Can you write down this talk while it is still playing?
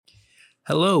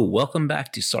Hello, welcome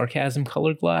back to Sarcasm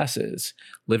Colored Glasses,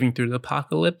 living through the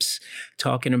apocalypse,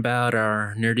 talking about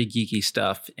our nerdy geeky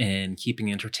stuff and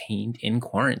keeping entertained in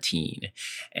quarantine.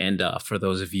 And for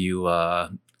those of you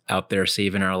out there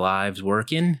saving our lives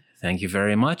working, thank you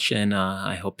very much. And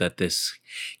I hope that this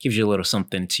gives you a little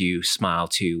something to smile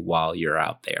to while you're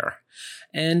out there.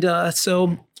 And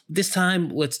so this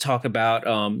time, let's talk about,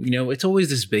 it's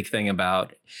always this big thing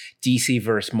about DC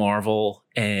versus Marvel.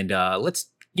 And let's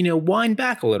wind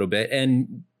back a little bit.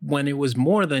 And when it was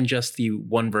more than just the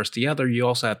one versus the other, you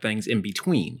also have things in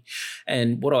between.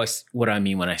 And what I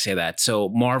mean when I say that? So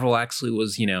Marvel actually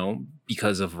was,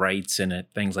 because of rights and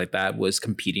things like that, was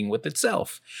competing with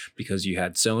itself because you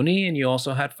had Sony and you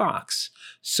also had Fox.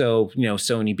 So,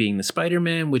 Sony being the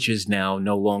Spider-Man, which is now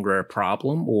no longer a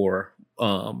problem, or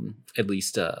at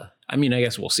least, I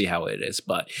guess we'll see how it is.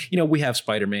 But, we have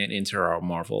Spider-Man into our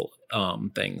Marvel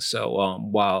things. So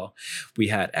while we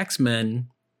had X-Men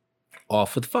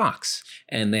off with Fox,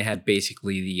 and they had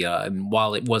basically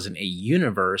while it wasn't a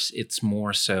universe, it's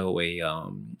more so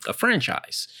a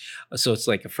franchise. So it's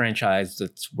like a franchise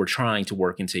that we're trying to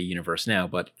work into a universe now,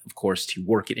 but of course to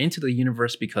work it into the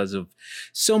universe because of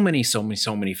so many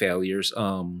failures,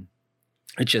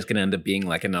 it's just going to end up being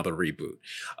like another reboot,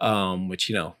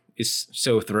 which, is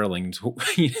so thrilling to,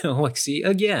 see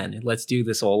again, let's do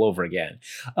this all over again.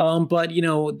 But,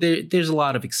 there's a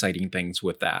lot of exciting things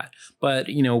with that. But,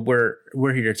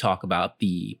 we're here to talk about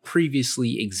the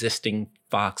previously existing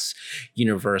Fox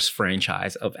Universe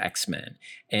franchise of X-Men,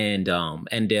 and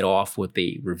ended off with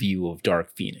a review of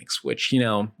Dark Phoenix, which,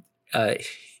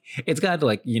 it's got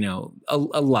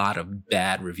a lot of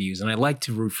bad reviews, and I like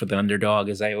to root for the underdog,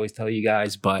 as I always tell you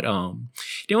guys. But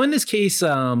in this case,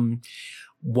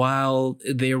 while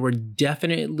there were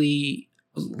definitely,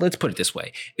 let's put it this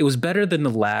way, it was better than the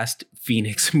last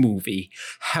Phoenix movie.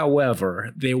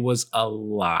 However, there was a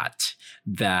lot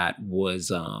that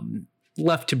was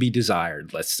left to be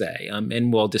desired, let's say,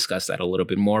 and we'll discuss that a little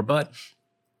bit more. But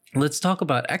let's talk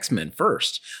about X-Men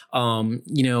first.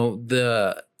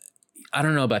 I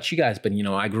don't know about you guys, but,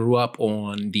 I grew up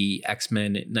on the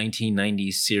X-Men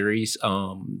 1990s series,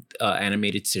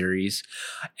 animated series.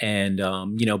 And,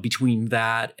 between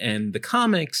that and the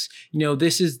comics,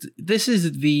 this is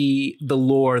the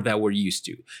lore that we're used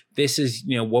to. This is,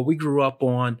 what we grew up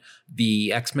on,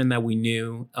 the X-Men that we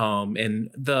knew. And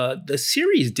the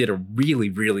series did a really,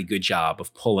 really good job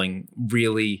of pulling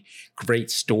really great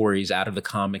stories out of the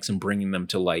comics and bringing them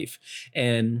to life.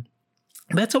 And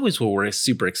that's always what we're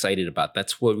super excited about.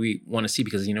 That's what we want to see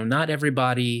because, not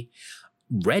everybody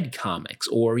read comics,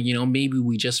 or, maybe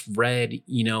we just read,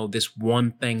 this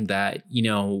one thing that,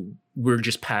 we're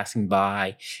just passing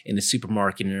by in the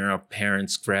supermarket and our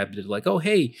parents grabbed it like, oh,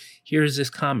 hey, here's this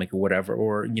comic or whatever.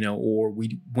 Or, or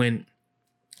we went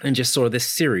and just saw this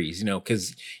series,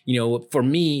 because, for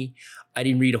me, I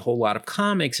didn't read a whole lot of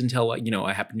comics until,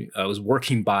 I was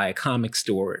working by a comic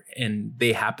store, and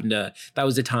that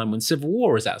was the time when Civil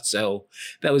War was out. So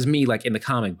that was me, like, in the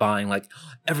comic buying, like,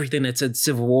 everything that said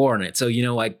Civil War in it. So,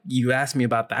 you asked me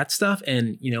about that stuff,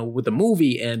 and, with the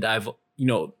movie, and I've,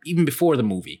 even before the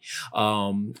movie,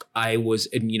 I was,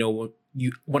 and,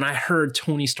 when I heard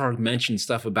Tony Stark mention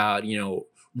stuff about,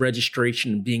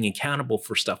 registration and being accountable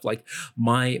for stuff, like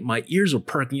my ears were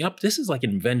perking up. This is like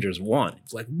in Avengers 1.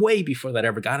 It's like way before that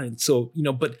ever got in. So,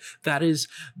 but that is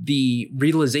the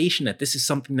realization that this is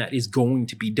something that is going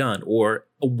to be done, or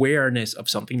awareness of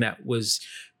something that was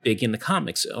big in the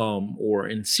comics, or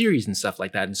in series and stuff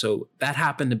like that. And so that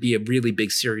happened to be a really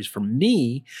big series for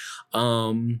me.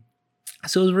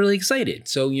 So I was really excited.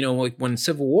 So, like when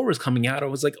Civil War was coming out, I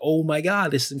was like, oh my God,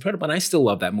 this is incredible. And I still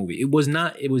love that movie.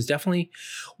 It definitely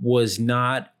was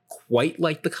not quite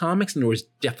like the comics. And there was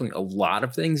definitely a lot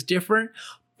of things different,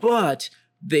 but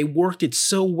they worked it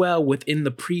so well within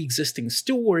the pre-existing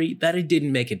story that it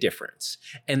didn't make a difference.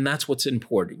 And that's what's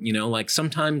important. Like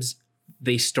sometimes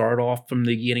they start off from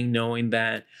the beginning knowing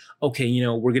that, okay,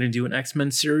 we're going to do an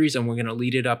X-Men series and we're going to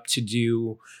lead it up to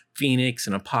do Phoenix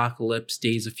and Apocalypse,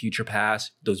 Days of Future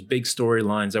Past, those big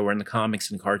storylines that were in the comics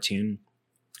and cartoon.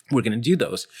 We're going to do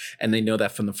those. And they know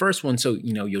that from the first one. So,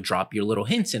 you'll drop your little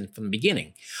hints in from the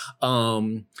beginning.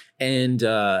 And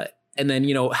then,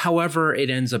 however it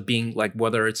ends up being, like,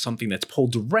 whether it's something that's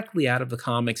pulled directly out of the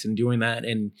comics and doing that,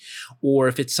 or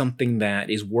if it's something that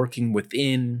is working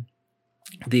within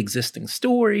the existing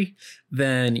story,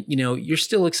 then, you're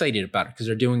still excited about it because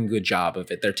they're doing a good job of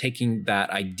it. They're taking that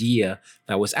idea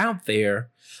that was out there,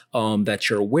 that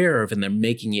you're aware of, and they're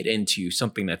making it into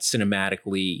something that's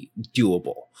cinematically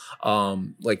doable.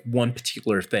 Like one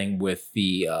particular thing with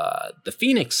the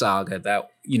Phoenix saga that,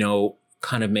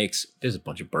 kind of makes, there's a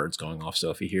bunch of birds going off. So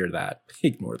if you hear that,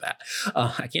 ignore that.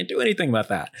 I can't do anything about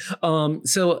that.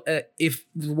 If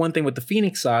one thing with the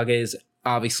Phoenix Saga is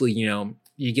obviously,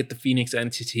 you get the Phoenix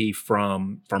entity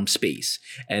from space,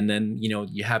 and then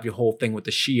you have your whole thing with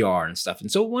the Shi'ar and stuff.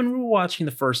 And so when we were watching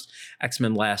the first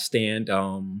X-Men Last Stand,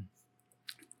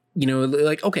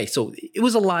 like, okay, so it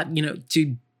was a lot,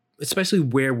 to, especially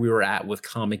where we were at with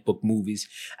comic book movies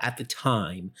at the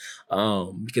time,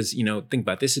 because think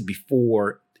about it, this is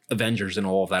before Avengers and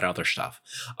all of that other stuff.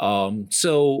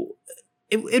 So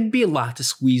it'd be a lot to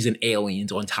squeeze in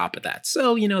aliens on top of that.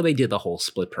 So they did the whole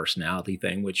split personality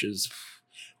thing, which is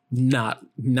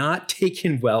not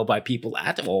taken well by people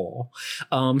at all.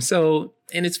 And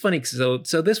it's funny, so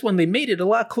this one, they made it a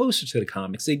lot closer to the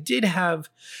comics. They did have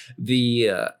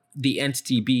the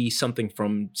entity be something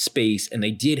from space, and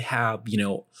they did have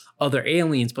other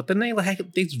aliens, but then they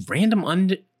had these random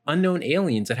unknown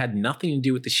aliens that had nothing to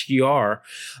do with the Shi'ar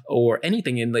or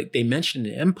anything. And like they mentioned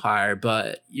an empire,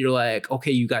 but you're like,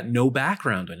 okay, you got no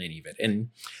background on any of it. And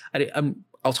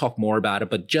I'll talk more about it,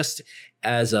 but just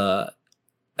as a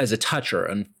toucher,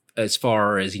 and as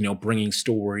far as bringing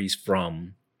stories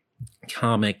from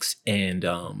comics and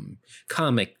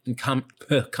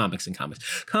comics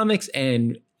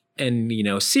and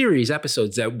series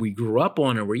episodes that we grew up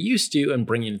on or we're used to, and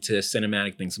bringing it to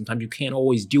cinematic things. Sometimes you can't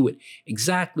always do it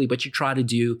exactly, but you try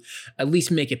to at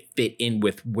least make it fit in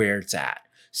with where it's at.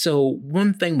 So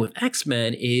one thing with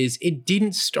X-Men is it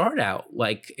didn't start out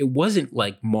like, it wasn't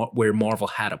like where Marvel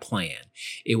had a plan.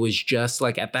 It was just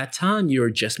like, at that time, you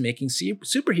were just making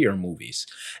superhero movies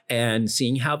and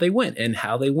seeing how they went, and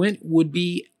how they went would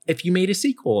be if you made a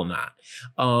sequel or not.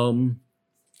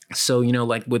 So,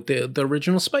 like with the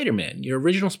original Spider-Man, your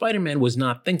original Spider-Man was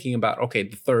not thinking about, okay,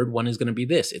 the third one is going to be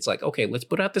this. It's like, okay, let's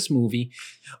put out this movie.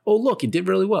 Oh, look, it did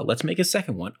really well. Let's make a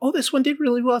second one. Oh, this one did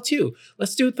really well too.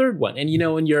 Let's do a third one. And,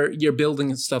 and you're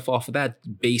building stuff off of that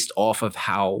based off of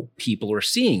how people are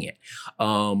seeing it.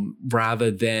 Rather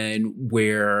than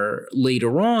where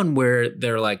later on where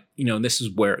they're like, this is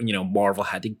where, Marvel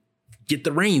had to get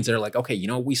the reins. They're like, okay,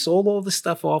 we sold all this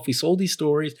stuff off. We sold these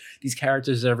stories, these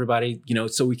characters, everybody,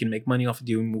 so we can make money off of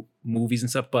doing movies and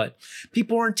stuff. But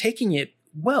people aren't taking it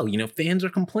well. Fans are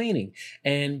complaining,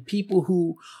 and people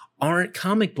who aren't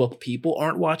comic book people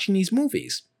aren't watching these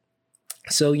movies.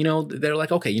 So, they're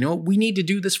like, okay, we need to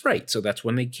do this right. So that's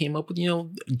when they came up with,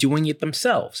 doing it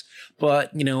themselves.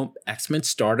 But, X-Men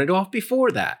started off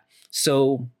before that.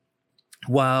 So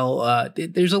while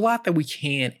there's a lot that we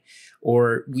can't,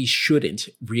 or we shouldn't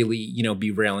really,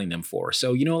 be railing them for.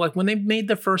 So, like when they made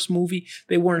the first movie,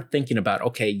 they weren't thinking about,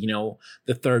 okay,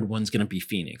 the third one's going to be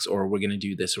Phoenix, or we're going to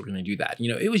do this, or we're going to do that.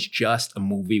 It was just a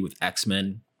movie with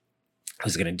X-Men.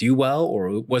 Was it going to do well, or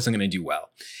it wasn't going to do well?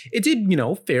 It did,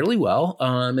 fairly well.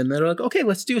 And they're like, okay,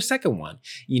 let's do a second one,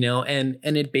 and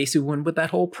it basically went with that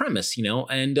whole premise,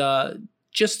 and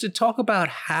just to talk about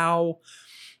how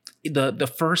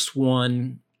the first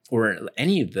one, or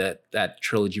any of that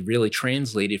trilogy, really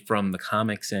translated from the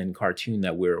comics and cartoon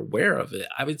that we're aware of it.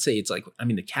 I would say it's like,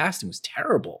 the casting was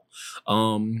terrible.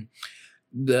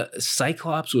 The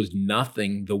Cyclops was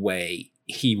nothing the way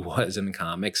he was in the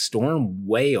comics. Storm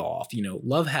way off.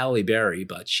 Love Halle Berry,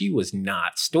 but she was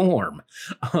not Storm.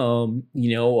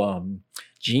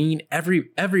 Jean,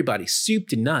 everybody, soup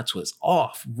to nuts, was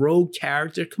off. Rogue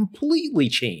character completely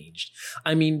changed.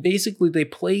 Basically they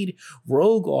played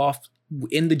Rogue off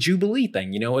in the Jubilee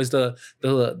thing, as the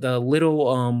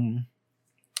little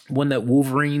one that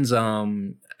Wolverine's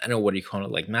I don't know, what do you call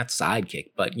it, like not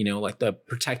sidekick, but like the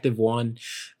protective one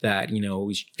that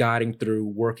is guiding through,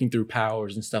 working through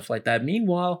powers and stuff like that.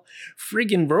 Meanwhile,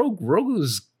 friggin' Rogue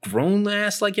was grown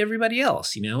ass like everybody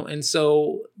else, and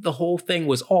so the whole thing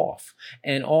was off.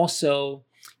 And also,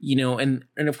 and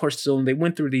of course, so they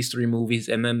went through these three movies,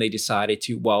 and then they decided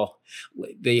to,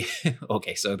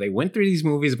 so they went through these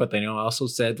movies, but they also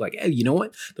said like, hey, you know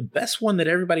what? The best one that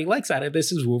everybody likes out of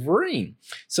this is Wolverine.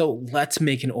 So let's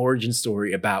make an origin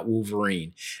story about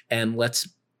Wolverine, and let's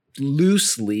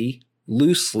loosely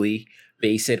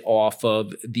base it off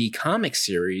of the comic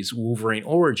series Wolverine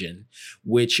Origin,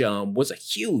 which was a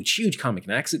huge comic.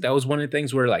 And actually, that was one of the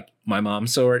things where like my mom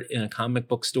saw it in a comic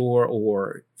book store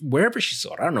or wherever she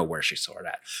saw it. I don't know where she saw it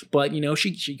at, but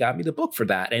she got me the book for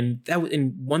that. And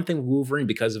one thing with Wolverine,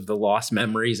 because of the lost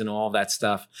memories and all that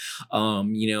stuff,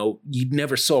 you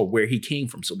never saw where he came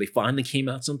from. So they finally came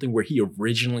out something where he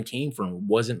originally came from. It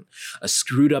wasn't a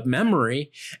screwed up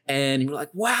memory. And you're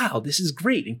like, wow, this is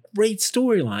great, and great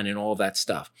storyline and all that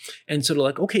stuff. And so they're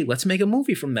like, okay, let's make a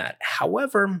movie from that.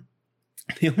 However,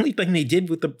 the only thing they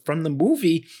did from the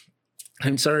movie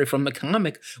I'm sorry, from the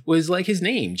comic was like his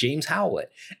name, James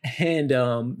Howlett. And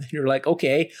you're like,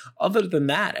 okay, other than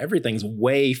that, everything's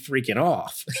way freaking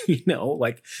off.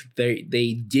 Like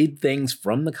they did things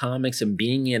from the comics and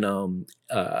being in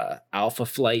Alpha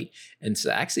Flight. And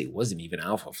so actually it wasn't even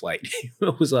Alpha Flight.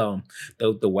 It was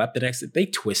the Weapon X. They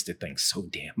twisted things so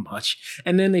damn much.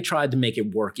 And then they tried to make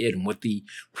it work in with the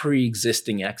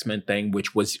pre-existing X-Men thing,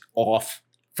 which was off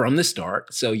from the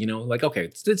start. So, like, okay,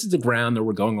 this is the ground that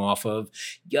we're going off of.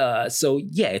 So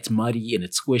yeah, it's muddy and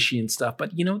it's squishy and stuff,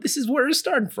 but this is where it's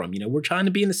starting from. We're trying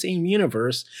to be in the same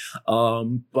universe.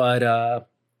 But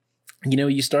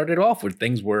you started off with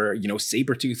things where,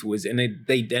 Sabretooth was, and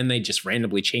they just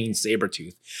randomly changed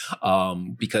Sabretooth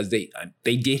because they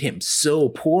did him so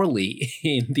poorly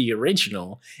in the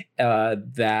original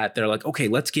that they're like, okay,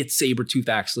 let's get Sabretooth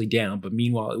actually down. But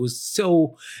meanwhile, it was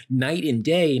so night and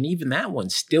day. And even that one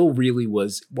still really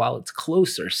was, while it's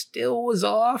closer, still was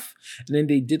off. And then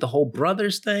they did the whole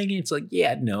brothers thing. And it's like,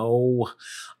 yeah, no.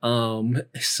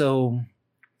 So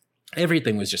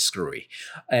everything was just screwy.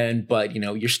 But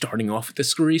you're starting off with the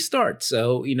screwy start.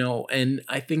 So, and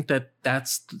I think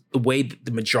that's the way that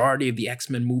the majority of the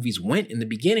X-Men movies went in the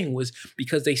beginning, was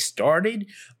because they started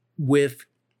with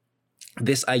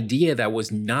this idea that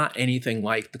was not anything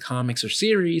like the comics or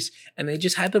series, and they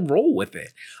just had to roll with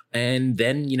it. And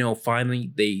then,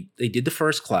 finally they did the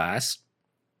First Class,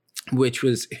 which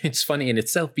was, it's funny in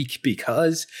itself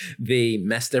because they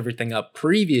messed everything up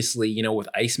previously, with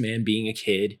Iceman being a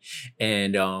kid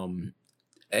and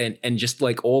just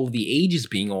like all of the ages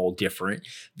being all different.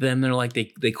 Then they're like,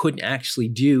 they couldn't actually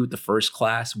do the First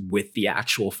Class with the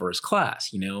actual First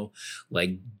Class,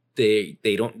 like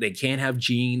they can't have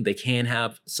Jean, they can't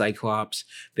have Cyclops,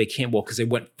 they can't, well, because they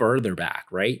went further back,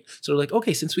 right? So they're like,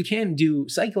 okay, since we can't do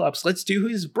Cyclops, let's do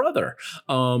his brother,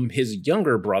 his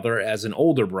younger brother as an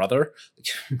older brother,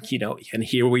 and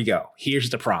here we go. Here's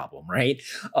the problem, right?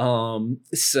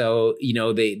 So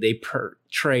they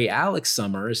portray Alex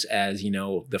Summers as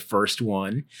the first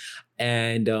one,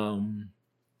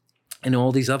 and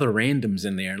all these other randoms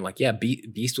in there. And like, yeah,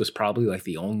 Beast was probably like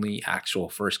the only actual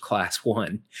First Class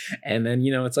one. And then,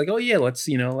 it's like, oh yeah, let's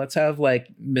have like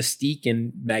Mystique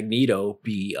and Magneto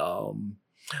be,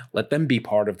 let them be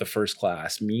part of the First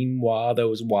Class. Meanwhile,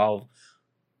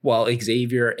 while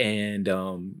Xavier and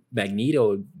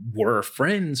Magneto were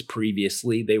friends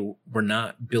previously, they were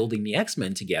not building the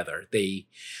X-Men together.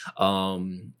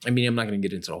 I'm not going to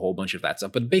get into a whole bunch of that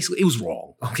stuff, but basically it was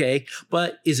wrong, okay?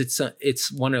 But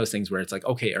it's one of those things where it's like,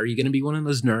 okay, are you going to be one of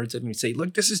those nerds and you say,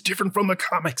 look, this is different from the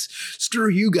comics, screw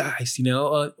you guys,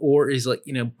 or is like,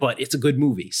 but it's a good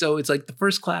movie. So it's like the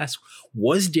First Class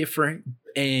was different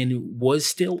and was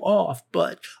still off,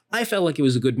 but I felt like it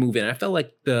was a good movie, and I felt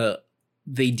like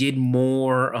they did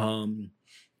more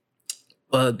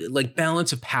like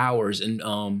balance of powers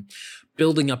and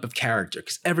building up of character,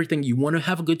 because everything, you want to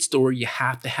have a good story, you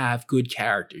have to have good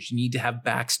characters, you need to have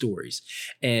backstories.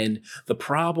 And the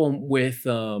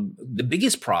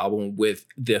biggest problem with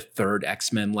the third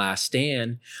X-Men Last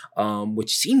Stand,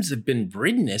 which seems to have been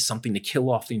written as something to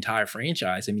kill off the entire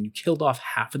franchise. I mean, you killed off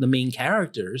half of the main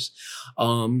characters,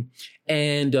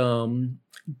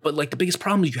 but like the biggest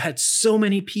problem is you had so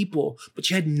many people, but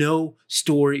you had no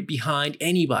story behind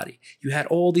anybody. You had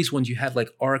all these ones. You had like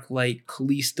Arclight,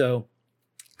 Callisto.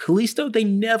 They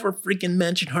never freaking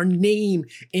mentioned her name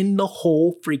in the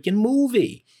whole freaking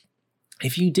movie.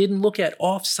 If you didn't look at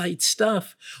off-site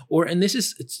stuff, and this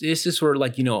is where,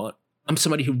 like, I'm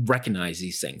somebody who recognizes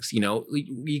these things.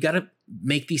 You got to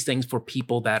make these things for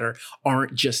people that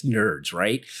aren't just nerds,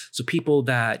 right? So people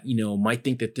that, might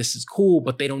think that this is cool,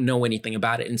 but they don't know anything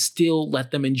about it, and still let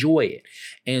them enjoy it.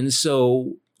 And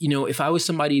so, if I was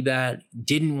somebody that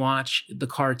didn't watch the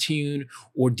cartoon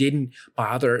or didn't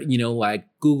bother, like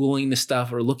Googling the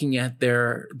stuff or looking at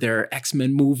their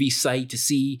X-Men movie site to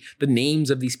see the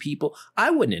names of these people, I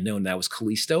wouldn't have known that was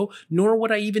Callisto, nor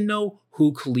would I even know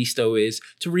who Callisto is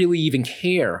to really even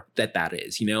care that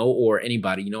is, or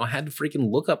anybody. I had to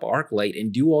freaking look up Arclight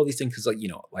and do all these things because,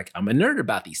 like I'm a nerd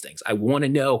about these things. I want to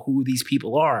know who these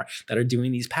people are that are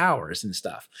doing these powers and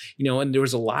stuff, and there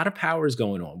was a lot of powers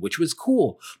going on, which was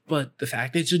cool. But the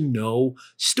fact that there's no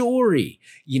story,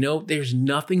 there's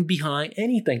nothing behind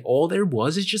anything. All there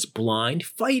was is just blind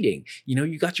fighting.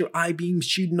 You got your I-beams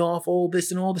shooting off all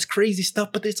this and all this crazy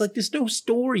stuff, but there's no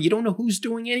story. You don't know who's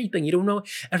doing anything. You don't know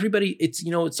everybody. It's,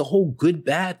 it's a whole good,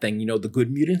 bad thing, the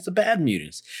good mutants, the bad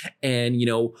mutants, and,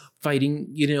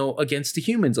 fighting, against the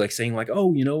humans, like saying like, oh,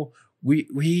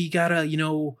 we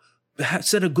gotta,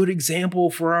 set a good example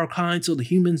for our kind so the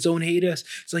humans don't hate us.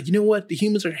 It's like, you know what? The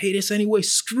humans are hate us anyway.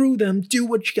 Screw them. Do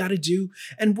what you got to do.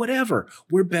 And whatever.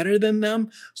 We're better than them.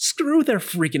 Screw their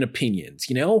freaking opinions,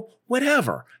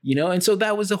 whatever, And so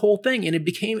that was the whole thing. And it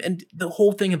became, and the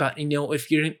whole thing about,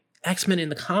 if you're X-Men in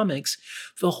the comics,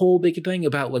 the whole big thing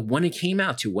about like when it came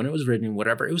out to when it was written,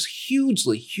 whatever, it was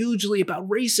hugely about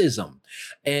racism.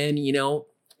 And,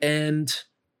 and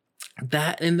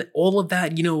that and all of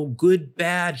that, good,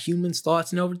 bad, humans'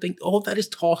 thoughts and everything, all of that is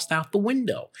tossed out the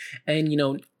window. And,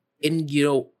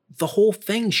 the whole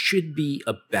thing should be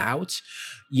about,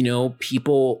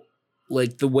 people,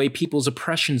 like the way people's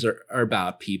oppressions are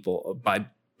about people by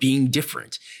being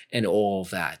different and all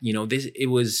of that. It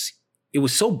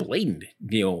was so blatant,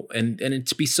 and it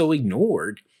to be so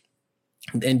ignored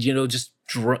and, just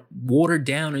watered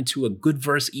down into a good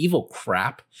versus evil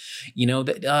crap,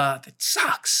 that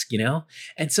sucks,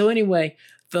 And so anyway,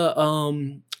 there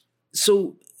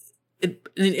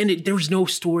was no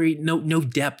story, no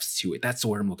depth to it. That's the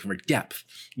word I'm looking for, depth,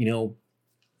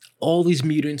 all these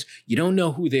mutants, you don't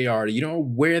know who they are. You don't know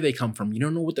where they come from. You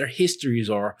don't know what their histories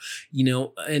are,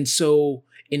 and so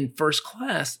in First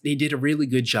Class, they did a really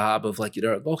good job of like,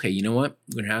 okay, you know what?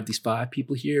 We're going to have these 5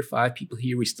 people here.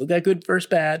 We still got good versus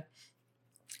bad.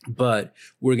 But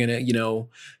we're going to,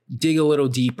 dig a little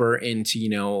deeper into,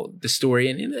 the story.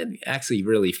 And actually,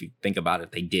 really, if you think about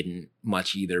it, they didn't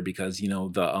much either because,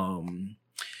 the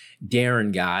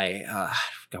Darren guy, I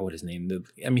forgot what his name.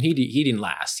 He didn't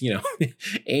last.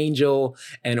 Angel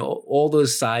and all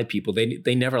those side people.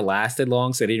 They never lasted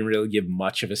long, so they didn't really give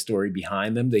much of a story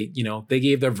behind them. They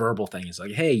gave their verbal thing. It's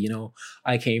like, hey,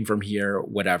 I came from here,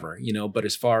 whatever. But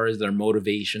as far as their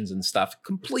motivations and stuff,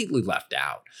 completely left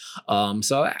out.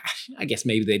 So I guess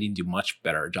maybe they didn't do much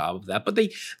better job of that, but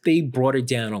they brought it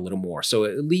down a little more. So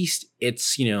at least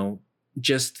it's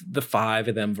just the 5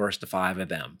 of them versus the 5 of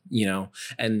them,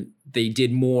 and they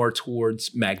did more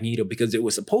towards Magneto because it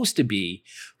was supposed to be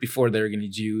before they were going to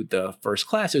do the First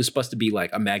Class. It was supposed to be like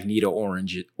a Magneto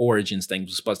Origins thing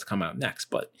was supposed to come out next,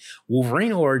 but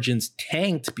Wolverine Origins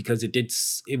tanked because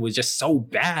it was just so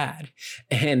bad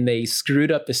and they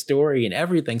screwed up the story and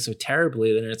everything so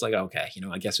terribly. Then it's like, okay,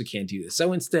 I guess we can't do this.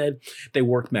 So instead they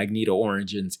worked Magneto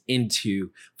Origins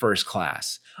into First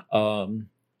Class.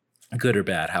 Good or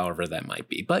bad, however that might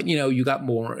be. But, you got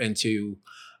more into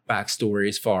backstory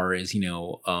as far as,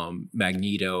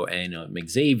 Magneto and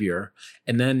Xavier,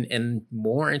 and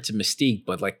more into Mystique.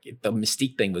 But like the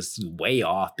Mystique thing was way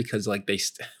off because like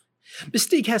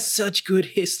Mystique has such good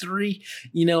history,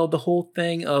 the whole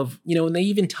thing of, and they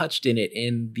even touched in it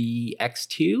in the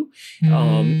X2.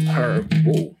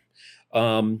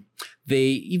 They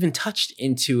even touched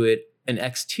into it an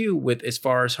X2 with as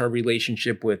far as her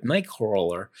relationship with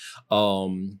Nightcrawler,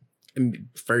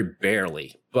 very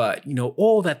barely, but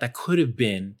all that could have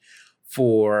been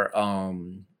for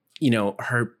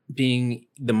her being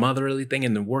the motherly thing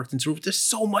and the work and so there's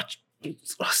so much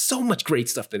great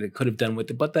stuff that they could have done with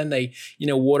it, but then they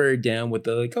water it down with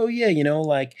the like, oh yeah,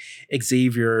 like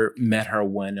Xavier met her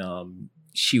when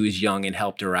she was young and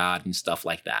helped her out and stuff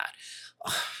like that.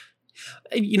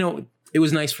 It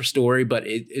was nice for story, but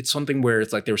it's something where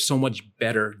it's like there's so much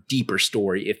better, deeper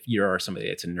story if you're somebody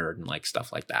that's a nerd and like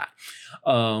stuff like that.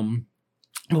 But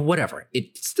whatever.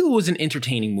 It still was an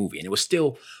entertaining movie, and it was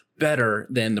still better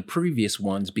than the previous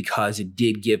ones because it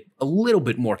did give a little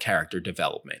bit more character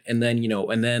development. And then,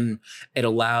 and then it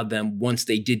allowed them, once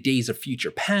they did Days of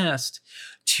Future Past,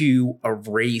 to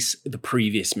erase the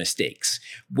previous mistakes,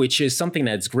 which is something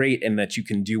that's great and that you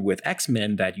can do with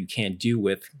X-Men that you can't do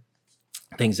with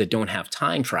things that don't have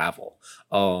time travel.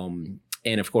 And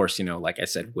of course, like I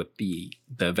said, with the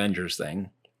Avengers thing,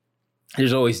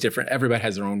 there's always different, everybody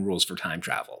has their own rules for time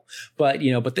travel. But,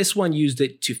 but this one used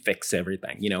it to fix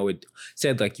everything. It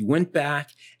said like you went back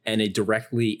and it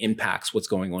directly impacts what's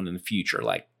going on in the future,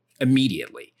 like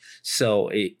immediately. So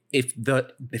if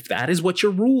that is what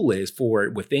your rule is for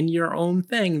within your own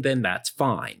thing, then that's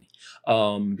fine.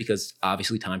 Because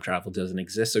obviously time travel doesn't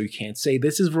exist. So you can't say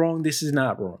this is wrong, this is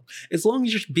not wrong. As long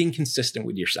as you're being consistent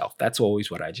with yourself. That's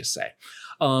always what I just say.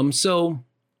 So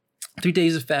through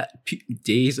Days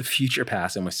of Future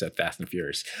Past, I almost said Fast and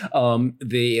Furious.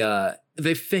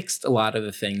 They fixed a lot of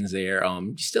the things there.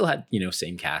 You still had,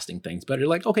 same casting things, but you're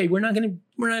like, okay, we're not gonna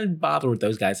bother with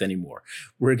those guys anymore.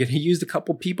 We're gonna use a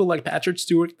couple people like Patrick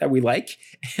Stewart that we like,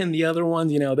 and the other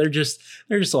ones, they're just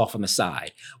off on the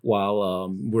side.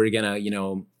 While we're gonna,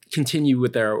 continue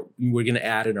with we're gonna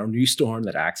add in our new Storm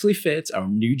that actually fits, our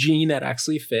new Jean that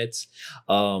actually fits.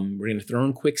 We're gonna throw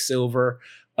in Quicksilver,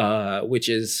 which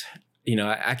is,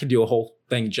 I could do a whole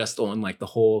thing just on like the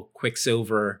whole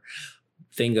Quicksilver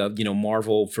thing of,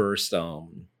 Marvel versus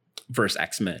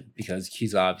X-Men, because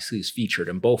he's obviously is featured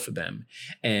in both of them.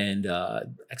 And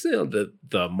actually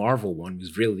the Marvel one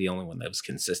was really the only one that was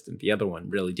consistent. The other one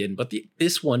really didn't. But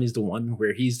this one is the one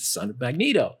where he's the son of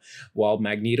Magneto, while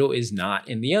Magneto is not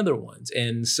in the other ones.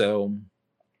 And so,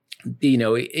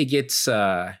 it gets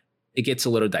a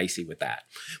little dicey with that.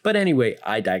 But anyway,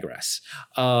 I digress.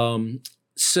 So,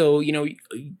 we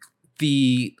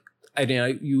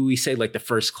say like the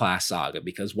First Class saga,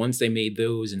 because once they made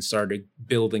those and started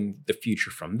building the future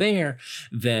from there,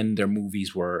 then their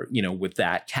movies were, with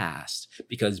that cast,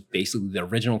 because basically the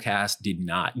original cast did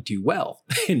not do well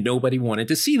and nobody wanted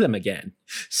to see them again.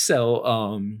 So,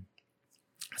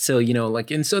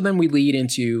 and so then we lead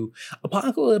into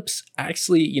Apocalypse,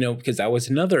 actually, because that was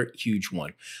another huge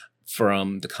one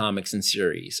from the comics and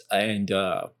series. And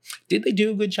did they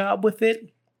do a good job with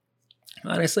it?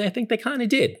 Honestly, I think they kind of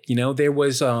did. There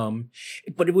was,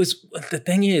 but it was, the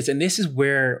thing is, and this is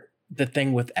where the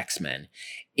thing with X-Men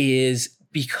is,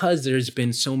 because there's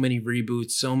been so many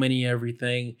reboots, so many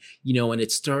everything, and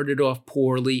it started off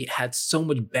poorly, had so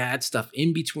much bad stuff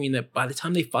in between, that by the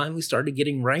time they finally started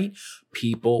getting right,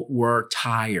 people were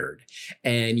tired.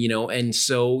 And, and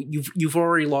so you've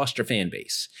already lost your fan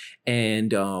base.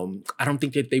 And I don't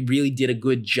think that they really did a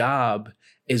good job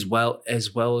as well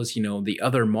as, the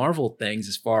other Marvel things,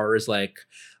 as far as like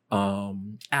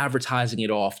advertising it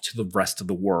off to the rest of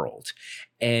the world.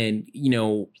 And,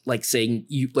 like saying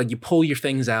you pull your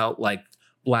things out like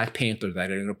Black Panther,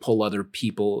 that are going to pull other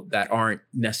people that aren't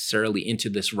necessarily into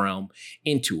this realm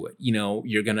into it.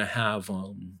 You're going to have,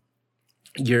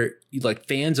 you're like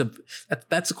fans of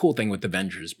that's the cool thing with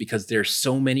Avengers, because there's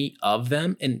so many of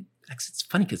them. And it's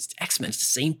funny because X-Men, it's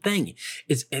the same thing.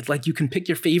 It's like you can pick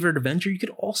your favorite Avenger. You could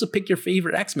also pick your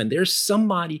favorite X-Men. There's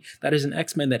somebody that is an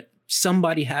X-Men that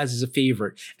somebody has as a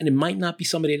favorite, and it might not be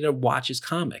somebody that watches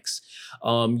comics.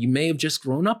 You may have just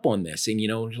grown up on this, and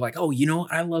you're like, oh,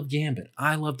 I love Gambit.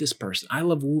 I love this person. I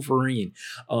love Wolverine.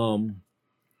 All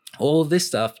of this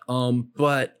stuff.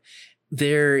 But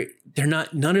they're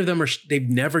not. None of them are. They've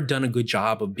never done a good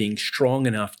job of being strong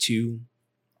enough to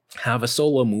have a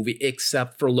solo movie,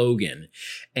 except for Logan.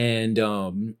 And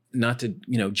not to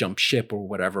jump ship or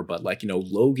whatever, but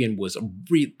Logan was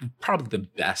probably the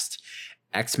best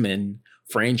X-Men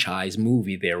franchise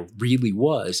movie there really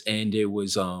was. And it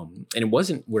was and it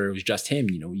wasn't where it was just him.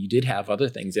 You did have other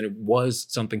things, and it was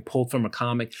something pulled from a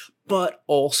comic, but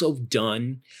also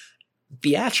done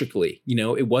theatrically.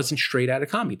 It wasn't straight out of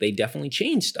comic. They definitely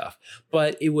changed stuff,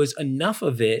 but it was enough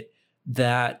of it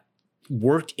that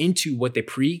worked into what they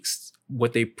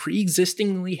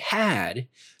pre-existingly had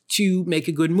to make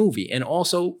a good movie. And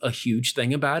also a huge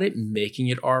thing about it, making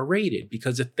it R-rated,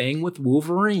 because the thing with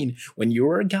Wolverine, when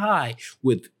you're a guy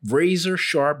with razor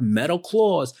sharp metal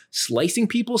claws slicing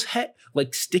people's head,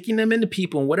 like sticking them into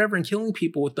people and whatever, and killing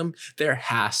people with them, there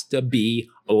has to be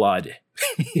blood.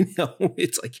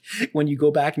 It's like when you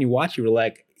go back and you watch, you're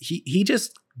like, he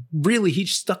just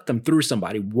stuck them through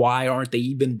somebody. Why aren't they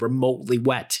even remotely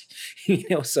wet?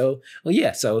 So they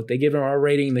give it an R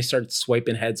rating and they start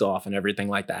swiping heads off and everything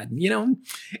like that.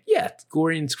 It's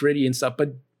gory and it's gritty and stuff,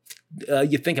 but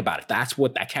you think about it, that's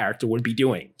what that character would be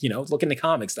doing. Look in the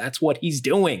comics, that's what he's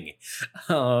doing.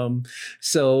 But I'm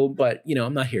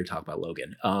not here to talk about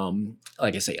Logan.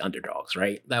 Like I say, Underdogs,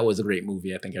 right? That was a great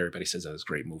movie. I think everybody says that was a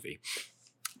great movie.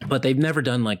 But they've never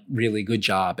done like really good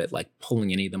job at like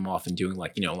pulling any of them off and doing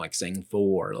like saying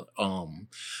Thor,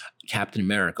 Captain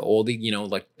America, all the,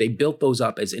 like they built those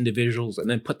up as individuals and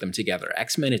then put them together.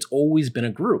 X-Men, it's always been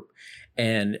a group.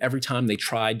 And every time they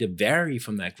tried to vary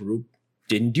from that group,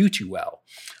 didn't do too well.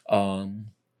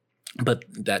 But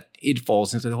that it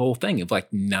falls into the whole thing of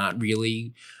like not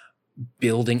really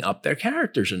building up their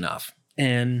characters enough.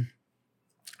 And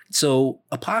so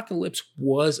Apocalypse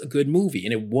was a good movie,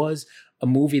 and it was a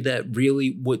movie that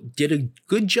really did a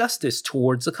good justice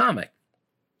towards the comic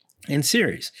and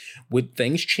series. Would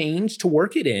things change to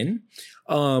work it in?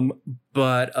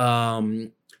 But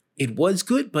it was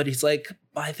good, but it's like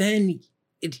by then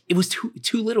it was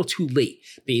too little too late,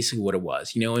 basically what it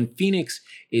was, and Phoenix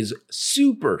is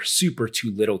super, super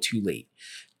too little too late.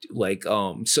 Like,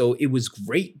 so it was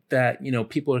great that,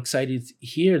 people are excited to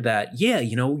hear that,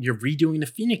 you're redoing the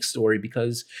Phoenix story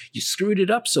because you screwed it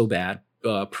up so bad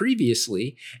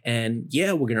previously. And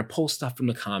we're going to pull stuff from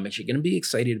the comics. You're going to be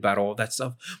excited about all that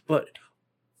stuff. But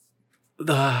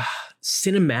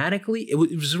cinematically, it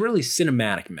was a really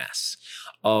cinematic mess.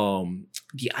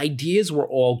 The ideas were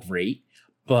all great,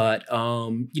 but,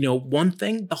 one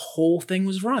thing, the whole thing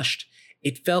was rushed.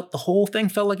 The whole thing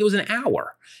felt like it was an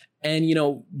hour. And,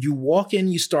 you walk in,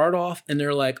 you start off, and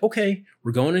they're like, okay,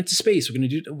 we're going into space. We're going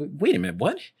to do, wait a minute,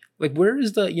 what? Like, where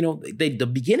is the, the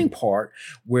beginning part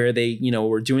where they,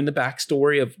 were doing the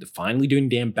backstory of finally doing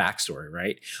damn backstory,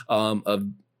 right? Of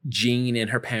Jean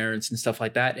and her parents and stuff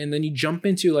like that. And then you jump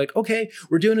into like, okay,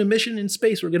 we're doing a mission in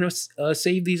space. We're going to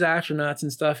save these astronauts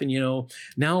and stuff. And,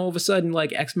 now all of a sudden,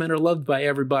 like, X-Men are loved by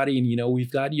everybody. And,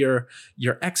 we've got your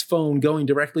X phone going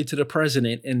directly to the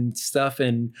president and stuff.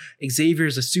 And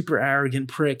Xavier's a super arrogant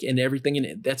prick and everything.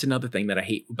 And that's another thing that I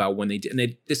hate about when they did.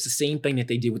 And it's the same thing that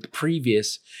they did with the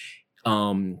previous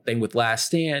thing with Last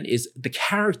Stand, is the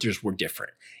characters were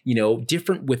different,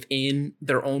 different within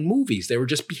their own movies. They were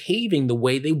just behaving the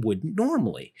way they would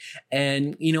normally.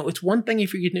 And, it's one thing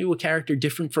if you're going to do a character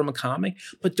different from a comic,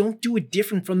 but don't do it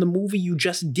different from the movie you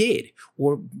just did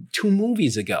or 2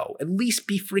 movies ago. At least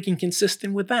be freaking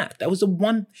consistent with that. That was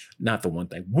one of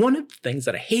the things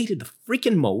that I hated the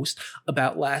freaking most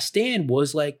about Last Stand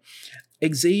was like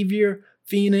Xavier,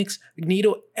 Phoenix,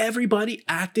 Magneto, everybody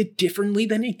acted differently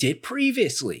than they did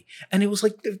previously. And it was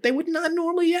like, they would not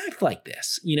normally act like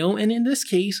this, And in this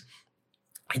case,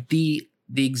 the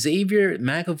Xavier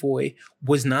McAvoy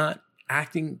was not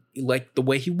acting like the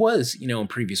way he was, in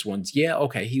previous ones. Yeah,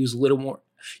 okay, he was a little more,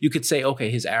 you could say, okay,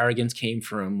 his arrogance came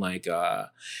from like, that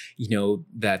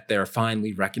they're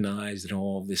finally recognized and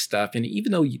all of this stuff. And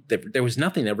even though there was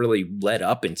nothing that really led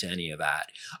up into any of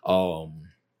that,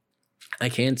 I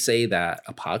can't say that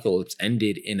Apocalypse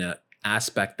ended in an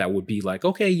aspect that would be like,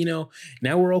 okay,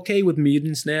 now we're okay with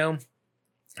mutants now.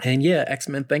 And yeah,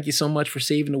 X-Men, thank you so much for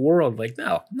saving the world. Like,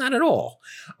 no, not at all.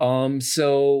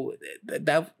 So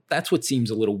that's what seems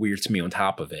a little weird to me on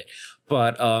top of it.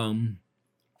 But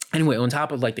anyway, on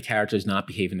top of like the characters not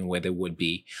behaving the way they would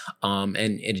be, and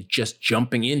it just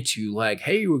jumping into like,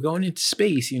 hey, we're going into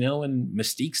space, and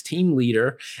Mystique's team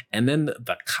leader, and then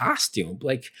the costume.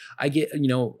 Like, I get,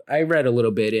 I read a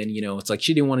little bit, and it's like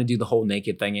she didn't want to do the whole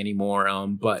naked thing anymore.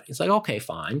 But it's like, okay,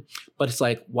 fine, but it's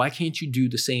like, why can't you do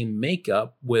the same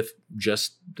makeup with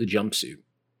just the jumpsuit?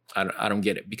 I don't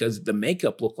get it, because the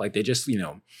makeup looked like they just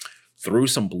threw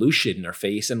some blue shit in her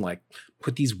face and like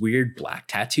put these weird black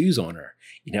tattoos on her.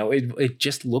 It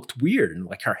just looked weird. And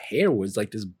like her hair was like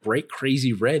this bright,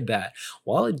 crazy red that,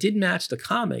 while it did match the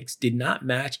comics, did not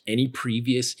match any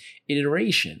previous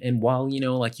iteration. And while,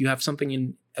 like you have something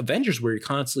in Avengers where you're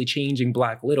constantly changing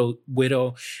Black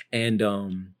Widow and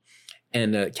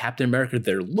Captain America,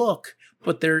 their look,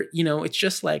 but they're, it's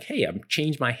just like, hey, I've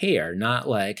changed my hair, not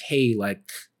like, hey,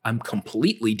 like, I'm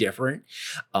completely different.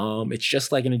 It's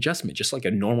just like an adjustment, just like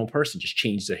a normal person just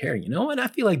changed their hair, and I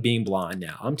feel like being blonde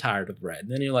now. I'm tired of red.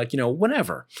 And then you're like,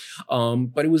 whatever.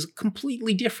 But it was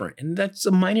completely different. And that's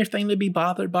a minor thing to be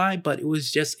bothered by, but it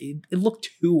was just, it looked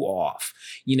too off,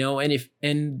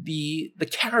 and the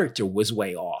character was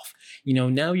way off.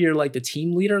 Now you're like the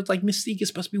team leader. It's like Mystique is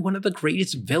supposed to be one of the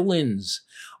greatest villains.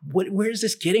 Where's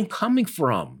this coming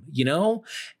from?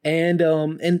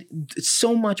 And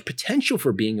so much potential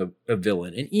for being a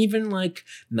villain. And even like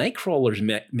Nightcrawler's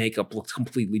makeup looks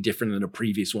completely different than the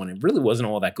previous one. It really wasn't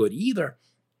all that good either.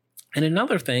 And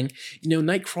another thing,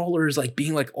 Nightcrawler is like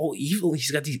being like all evil.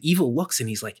 He's got these evil looks and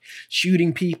he's like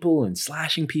shooting people and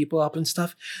slashing people up and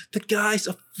stuff. The guy's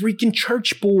a freaking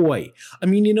church boy. I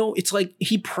mean, it's like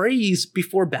he prays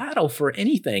before battle for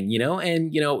anything,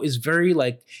 and, is very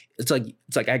like, it's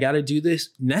like, I got to do this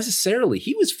necessarily.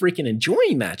 He was freaking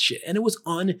enjoying that shit and it was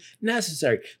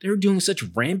unnecessary. They were doing such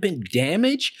rampant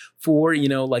damage for,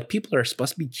 like people are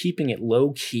supposed to be keeping it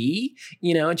low key,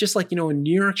 just like, in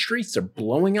New York streets, they're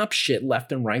blowing up shit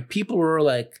left and right. People were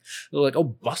like, oh,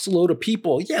 bust a load of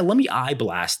people. Yeah, let me eye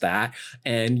blast that.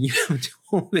 And, do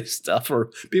all this stuff,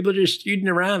 or people are just shooting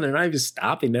around. They're not even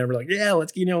stopping. They're like, yeah,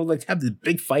 let's, let's have this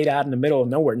big fight out in the middle of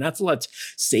nowhere. Not so let's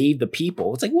save the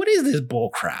people. It's like, what is this bull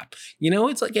crap?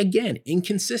 It's like, again,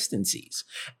 inconsistencies.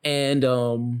 And,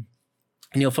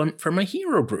 from a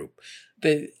hero group,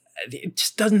 it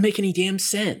just doesn't make any damn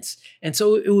sense. And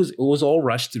so it was all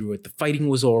rushed through it. The fighting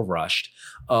was all rushed.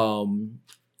 The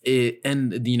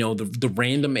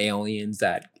random aliens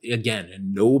that,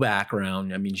 again, no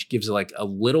background. I mean, she gives like a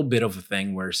little bit of a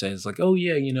thing where it says like, oh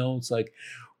yeah, it's like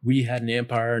we had an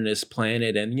empire on this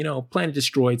planet and, planet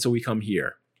destroyed. So we come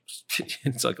here.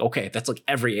 It's like, okay, that's like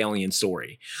every alien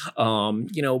story.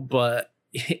 But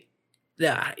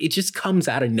yeah, it just comes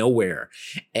out of nowhere.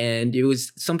 And it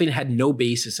was something that had no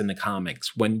basis in the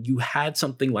comics when you had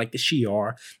something like the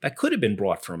Shi'ar that could have been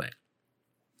brought from it.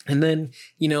 And then,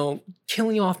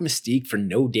 killing off Mystique for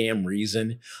no damn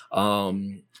reason,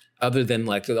 other than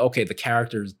like, okay, the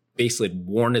character's basically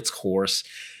worn its course.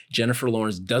 Jennifer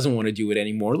Lawrence doesn't want to do it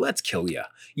anymore. Let's kill you,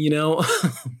 you know?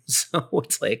 So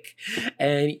it's like,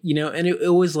 and, you know, and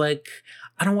it was like,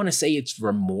 I don't want to say it's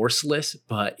remorseless,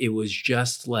 but it was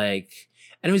just like,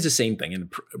 and it was the same thing in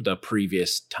the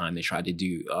previous time they tried to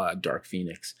do Dark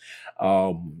Phoenix,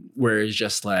 where it's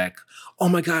just like, oh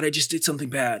my God, I just did something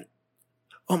bad.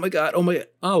 Oh my God,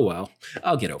 oh well,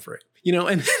 I'll get over it. You know,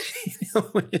 and you know,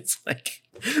 it's like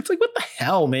what the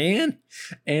hell, man?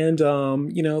 And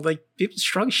you know, like people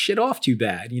shrug shit off too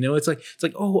bad. You know, it's like,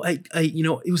 oh, I you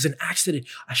know, it was an accident.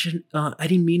 I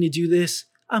didn't mean to do this.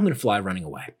 I'm gonna fly running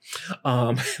away.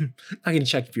 I'm not gonna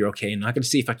check if you're okay. I'm not gonna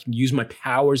see if I can use my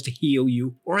powers to heal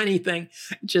you or anything.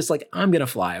 It's just like I'm gonna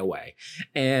fly away,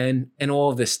 and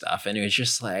all of this stuff. And it was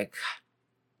just like,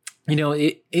 you know,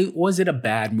 it was it a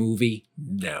bad movie?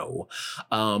 No.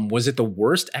 Was it the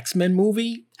worst X-Men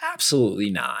movie? Absolutely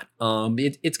not.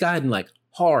 It's gotten like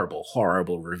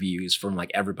horrible reviews from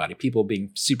like everybody, people being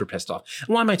super pissed off.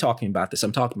 And why am I talking about this?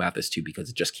 I'm talking about this too because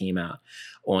it just came out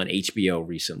on HBO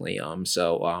recently.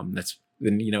 That's,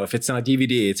 you know, if it's not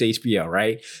DVD, it's HBO,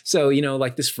 right? So, you know,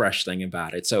 like this fresh thing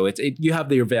about it. So you have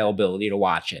the availability to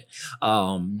watch it.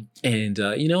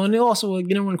 You know, and also,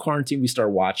 you know, in quarantine, we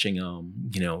start watching,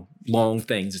 you know, long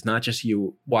things. It's not just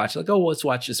you watch like, oh, let's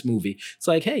watch this movie. It's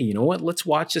like, hey, you know what? Let's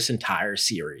watch this entire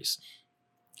series.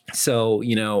 So,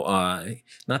 you know,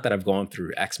 not that I've gone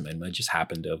through X-Men, I just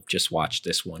happened to have just watched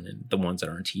this one and the ones that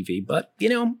are on TV, but, you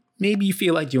know, maybe you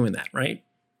feel like doing that, right?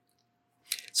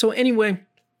 So anyway,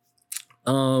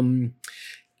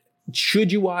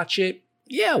 should you watch it?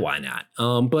 Yeah, why not?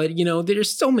 But, you know,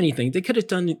 there's so many things. They could have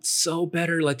done it so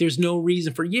better. Like, there's no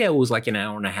reason for, it was like an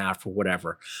hour and a half or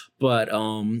whatever. But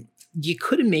you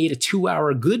could have made a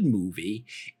 2-hour good movie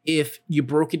if you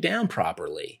broke it down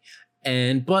properly.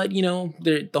 But you know,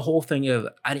 the whole thing of,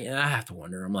 I have to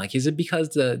wonder, I'm like, is it because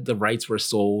the rights were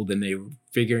sold and they were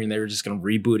figuring they were just going to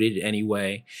reboot it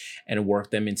anyway and work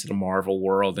them into the Marvel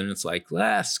world? And it's like,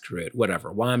 screw it,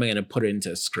 whatever. Why am I going to put it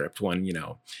into a script when, you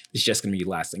know, it's just going to be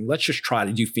last thing? Let's just try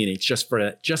to do Phoenix just for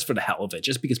the hell of it.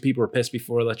 Just because people were pissed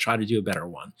before, let's try to do a better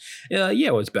one. Yeah,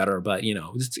 it was better, but you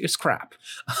know, it's crap.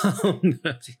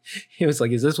 It was like,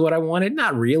 is this what I wanted?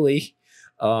 Not really.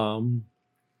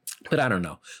 But I don't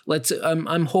know.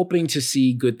 I'm hoping to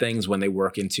see good things when they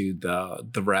work into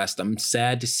the rest. I'm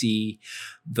sad to see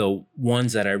the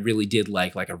ones that I really did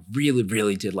like I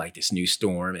really did like this new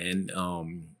Storm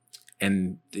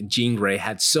and Jean Grey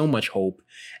had so much hope,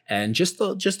 and just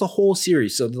the whole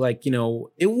series. So like, you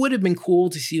know, it would have been cool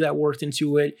to see that worked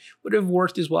into it. Would have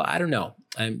worked as well. I don't know.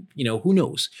 You know, who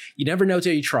knows? You never know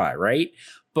till you try, right?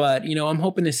 But, you know, I'm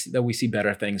hoping that we see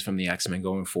better things from the X-Men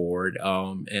going forward.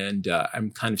 I'm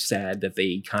kind of sad that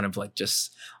they kind of like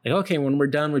just like, okay, when we're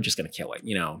done, we're just going to kill it,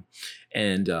 you know,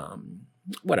 and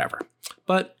whatever.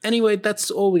 But anyway,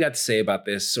 that's all we got to say about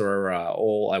this, or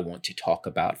all I want to talk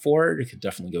about for it. It could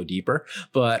definitely go deeper,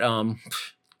 but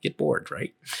get bored,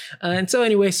 right? And so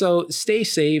anyway, so stay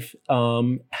safe,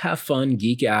 have fun,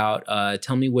 geek out.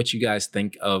 Tell me what you guys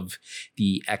think of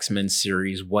the X-Men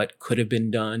series. What could have been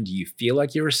done? Do you feel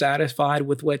like you were satisfied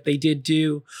with what they did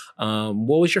do?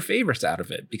 What was your favorites out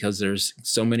of it? Because there's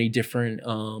so many different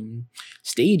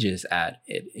stages at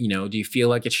it. You know, do you feel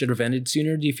like it should have ended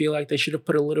sooner? Do you feel like they should have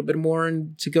put a little bit more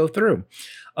in to go through?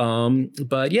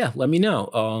 But yeah, let me know.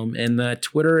 And the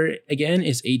Twitter again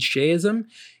is HJism.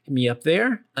 Hit me up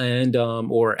there, and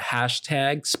or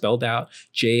hashtag spelled out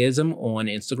Jism on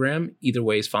Instagram. Either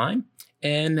way is fine.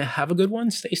 And have a good one.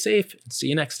 Stay safe. See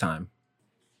you next time.